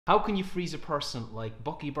How can you freeze a person like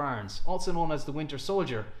Bucky Barnes, also known as the Winter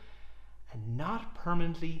Soldier, and not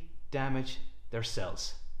permanently damage their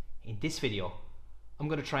cells? In this video, I'm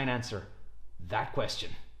going to try and answer that question.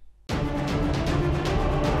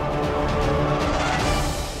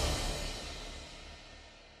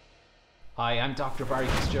 Hi, I'm Dr.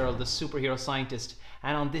 Fitzgerald, the superhero scientist,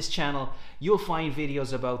 and on this channel you'll find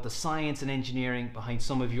videos about the science and engineering behind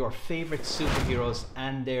some of your favorite superheroes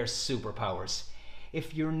and their superpowers.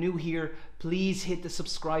 If you're new here, please hit the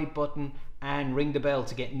subscribe button and ring the bell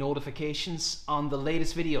to get notifications on the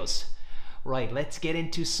latest videos. Right, let's get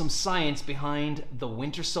into some science behind the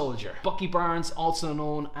Winter Soldier. Bucky Barnes, also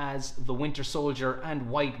known as the Winter Soldier and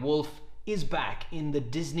White Wolf, is back in the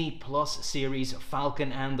Disney Plus series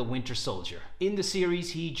Falcon and the Winter Soldier. In the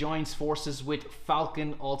series, he joins forces with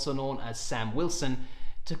Falcon, also known as Sam Wilson,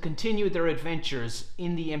 to continue their adventures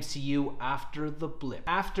in the MCU after the blip.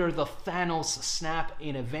 After the Thanos snap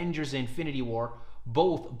in Avengers Infinity War,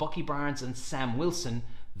 both Bucky Barnes and Sam Wilson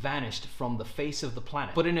vanished from the face of the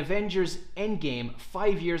planet. But in Avengers Endgame,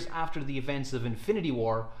 5 years after the events of Infinity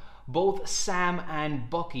War, both Sam and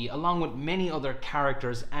Bucky, along with many other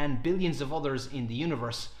characters and billions of others in the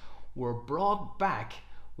universe, were brought back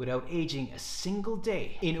without aging a single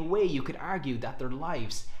day. In a way, you could argue that their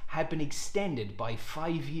lives had been extended by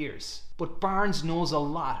 5 years. But Barnes knows a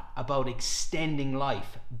lot about extending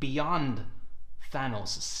life beyond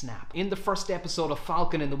Thanos' snap. In the first episode of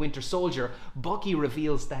Falcon and the Winter Soldier, Bucky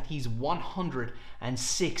reveals that he's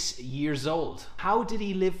 106 years old. How did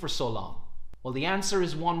he live for so long? Well, the answer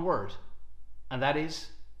is one word, and that is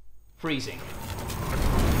freezing.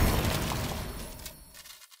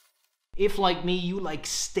 If, like me, you like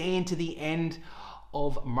staying to the end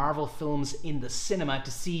of Marvel films in the cinema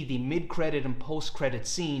to see the mid-credit and post-credit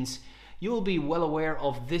scenes, you'll be well aware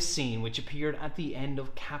of this scene, which appeared at the end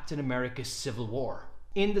of Captain America's Civil War.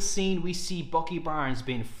 In the scene, we see Bucky Barnes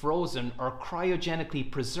being frozen or cryogenically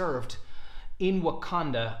preserved in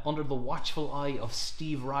Wakanda under the watchful eye of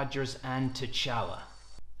Steve Rogers and T'Challa.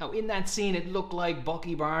 Now, in that scene, it looked like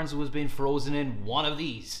Bucky Barnes was being frozen in one of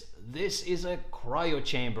these. This is a cryo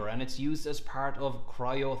chamber, and it's used as part of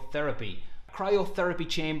cryotherapy. A cryotherapy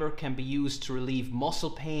chamber can be used to relieve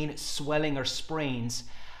muscle pain, swelling, or sprains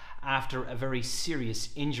after a very serious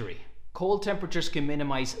injury. Cold temperatures can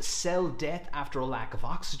minimize cell death after a lack of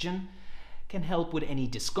oxygen, can help with any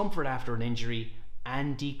discomfort after an injury,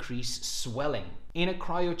 and decrease swelling. In a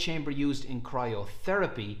cryo chamber used in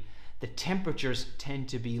cryotherapy, the temperatures tend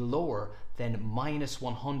to be lower than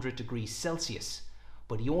 -100 degrees Celsius,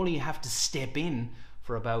 but you only have to step in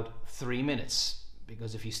for about 3 minutes,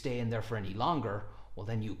 because if you stay in there for any longer, well,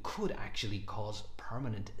 then you could actually cause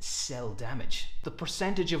permanent cell damage. The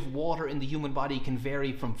percentage of water in the human body can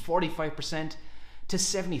vary from 45% to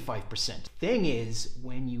 75%. Thing is,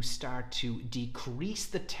 when you start to decrease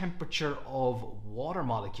the temperature of water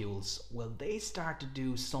molecules, well, they start to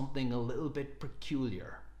do something a little bit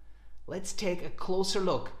peculiar. Let's take a closer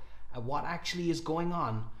look at what actually is going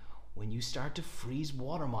on when you start to freeze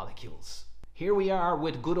water molecules. Here we are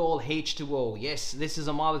with good old H2O. Yes, this is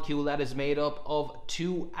a molecule that is made up of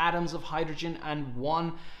 2 atoms of hydrogen and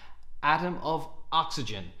 1 atom of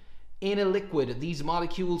oxygen. In a liquid, these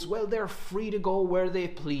molecules, well, they're free to go where they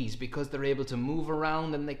please because they're able to move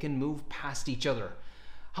around and they can move past each other.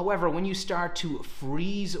 However, when you start to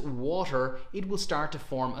freeze water, it will start to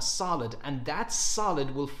form a solid, and that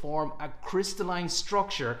solid will form a crystalline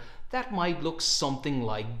structure that might look something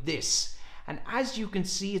like this. And as you can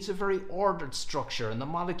see, it's a very ordered structure, and the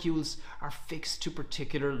molecules are fixed to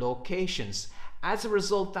particular locations. As a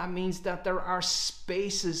result, that means that there are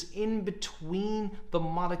spaces in between the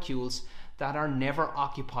molecules that are never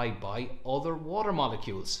occupied by other water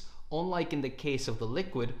molecules, unlike in the case of the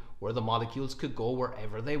liquid, where the molecules could go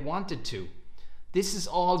wherever they wanted to. This is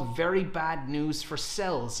all very bad news for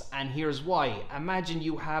cells, and here's why. Imagine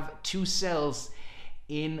you have 2 cells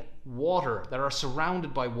in water that are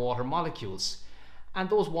surrounded by water molecules, and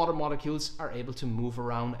those water molecules are able to move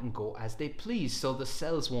around and go as they please, so the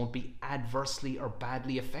cells won't be adversely or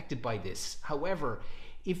badly affected by this. However,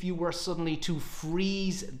 if you were suddenly to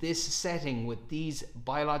freeze this setting with these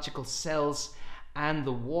biological cells and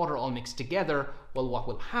the water all mixed together, well, what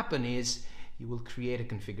will happen is you will create a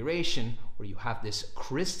configuration where you have this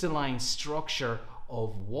crystalline structure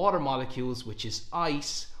of water molecules, which is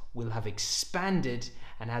ice, will have expanded,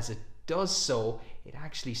 and as it does so, it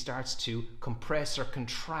actually starts to compress or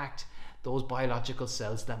contract those biological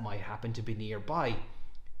cells that might happen to be nearby.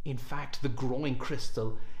 In fact, the growing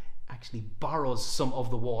crystal actually borrows some of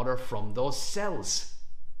the water from those cells.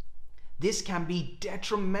 This can be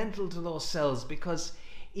detrimental to those cells because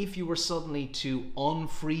if you were suddenly to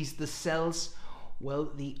unfreeze the cells,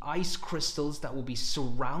 well, the ice crystals that will be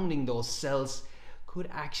surrounding those cells could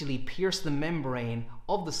actually pierce the membrane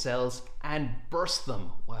of the cells and burst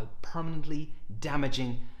them while permanently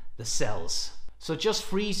damaging the cells. So just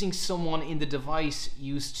freezing someone in the device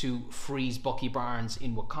used to freeze Bucky Barnes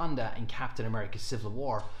in Wakanda in Captain America Civil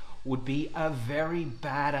War would be a very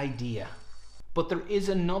bad idea. But there is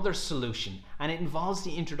another solution, and it involves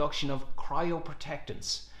the introduction of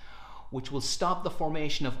cryoprotectants, which will stop the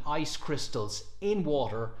formation of ice crystals in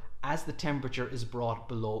water as the temperature is brought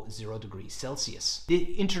below 0 degrees Celsius.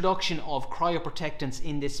 The introduction of cryoprotectants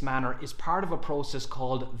in this manner is part of a process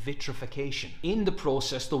called vitrification. In the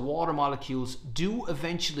process, the water molecules do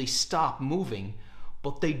eventually stop moving,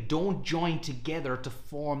 but they don't join together to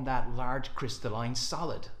form that large crystalline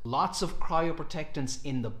solid. Lots of cryoprotectants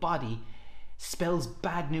in the body spells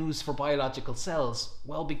bad news for biological cells,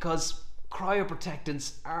 well, because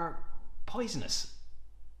cryoprotectants are poisonous.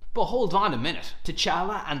 But hold on a minute.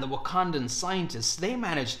 T'Challa and the Wakandan scientists, they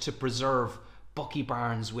managed to preserve Bucky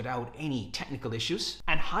Barnes without any technical issues,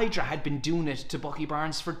 and Hydra had been doing it to Bucky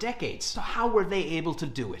Barnes for decades. So how were they able to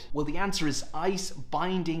do it? Well, the answer is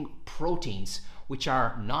ice-binding proteins, which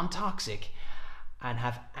are non-toxic and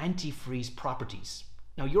have antifreeze properties.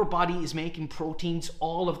 Now, your body is making proteins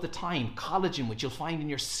all of the time. Collagen, which you'll find in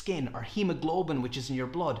your skin, or hemoglobin, which is in your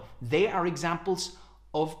blood. They are examples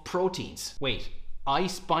of proteins. Wait,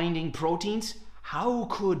 ice-binding proteins? How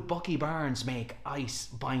could Bucky Barnes make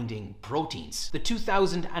ice-binding proteins? The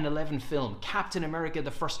 2011 film Captain America: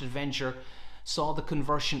 The First Adventure saw the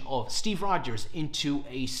conversion of Steve Rogers into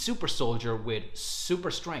a super soldier with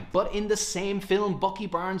super strength. But in the same film, Bucky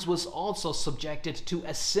Barnes was also subjected to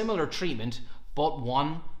a similar treatment, but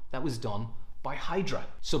one that was done by Hydra.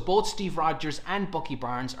 So both Steve Rogers and Bucky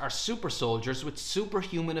Barnes are super soldiers with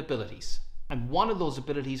superhuman abilities. And one of those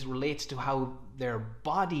abilities relates to how their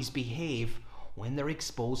bodies behave when they're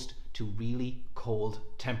exposed to really cold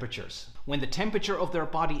temperatures. When the temperature of their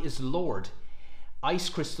body is lowered, ice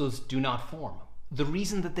crystals do not form. The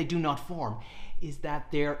reason that they do not form is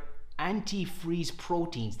that their antifreeze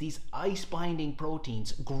proteins, these ice-binding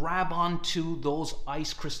proteins, grab onto those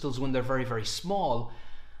ice crystals when they're very, very small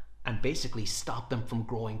and basically stop them from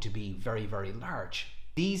growing to be very, very large.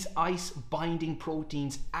 These ice-binding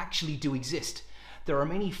proteins actually do exist. There are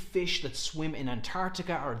many fish that swim in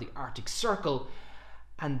Antarctica or the Arctic Circle,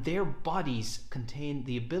 and their bodies contain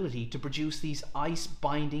the ability to produce these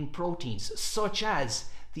ice-binding proteins, such as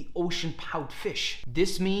the ocean pout fish.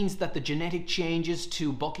 This means that the genetic changes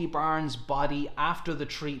to Bucky Barnes' body after the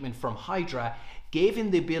treatment from Hydra gave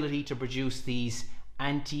him the ability to produce these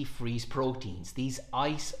antifreeze proteins, these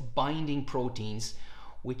ice-binding proteins,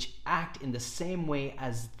 which act in the same way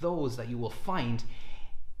as those that you will find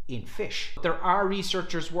in fish. There are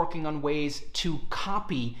researchers working on ways to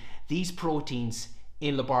copy these proteins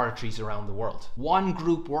in laboratories around the world. One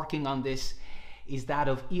group working on this is that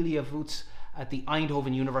of Ilja Voets at the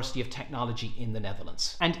Eindhoven University of Technology in the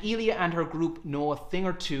Netherlands. And Ilja and her group know a thing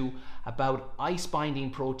or two about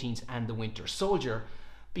ice-binding proteins and the Winter Soldier,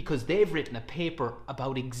 because they've written a paper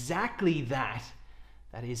about exactly that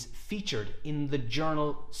is featured in the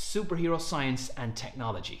journal Superhero Science and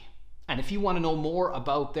Technology. And if you want to know more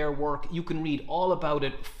about their work, you can read all about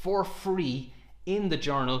it for free in the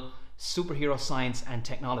journal Superhero Science and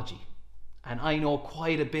Technology. And I know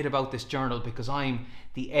quite a bit about this journal because I'm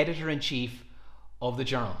the editor-in-chief of the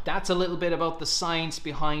journal. That's a little bit about the science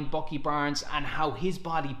behind Bucky Barnes and how his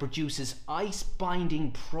body produces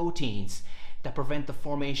ice-binding proteins that prevent the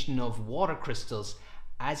formation of water crystals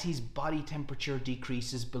as his body temperature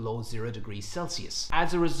decreases below 0 degrees Celsius.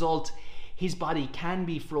 As a result, his body can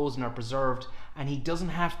be frozen or preserved, and he doesn't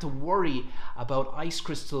have to worry about ice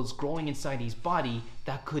crystals growing inside his body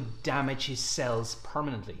that could damage his cells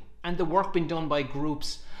permanently. And the work being done by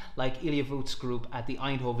groups like Ilja Voets' group at the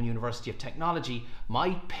Eindhoven University of Technology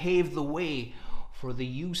might pave the way for the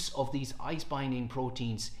use of these ice-binding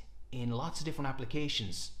proteins in lots of different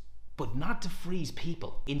applications, but not to freeze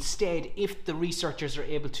people. Instead, if the researchers are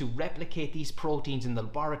able to replicate these proteins in the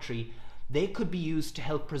laboratory, they could be used to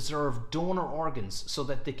help preserve donor organs so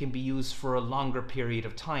that they can be used for a longer period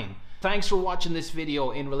of time. Thanks for watching this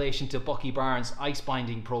video in relation to Bucky Barnes'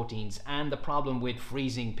 ice-binding proteins and the problem with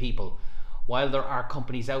freezing people. While there are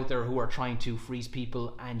companies out there who are trying to freeze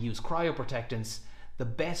people and use cryoprotectants, the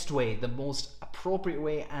best way, the most appropriate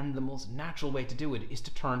way, and the most natural way to do it is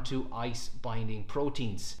to turn to ice-binding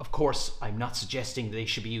proteins. Of course, I'm not suggesting they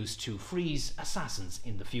should be used to freeze assassins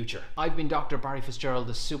in the future. I've been Dr. Barry Fitzgerald,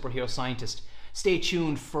 the superhero scientist. Stay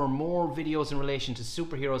tuned for more videos in relation to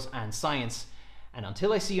superheroes and science. And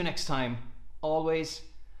until I see you next time, always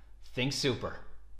think super.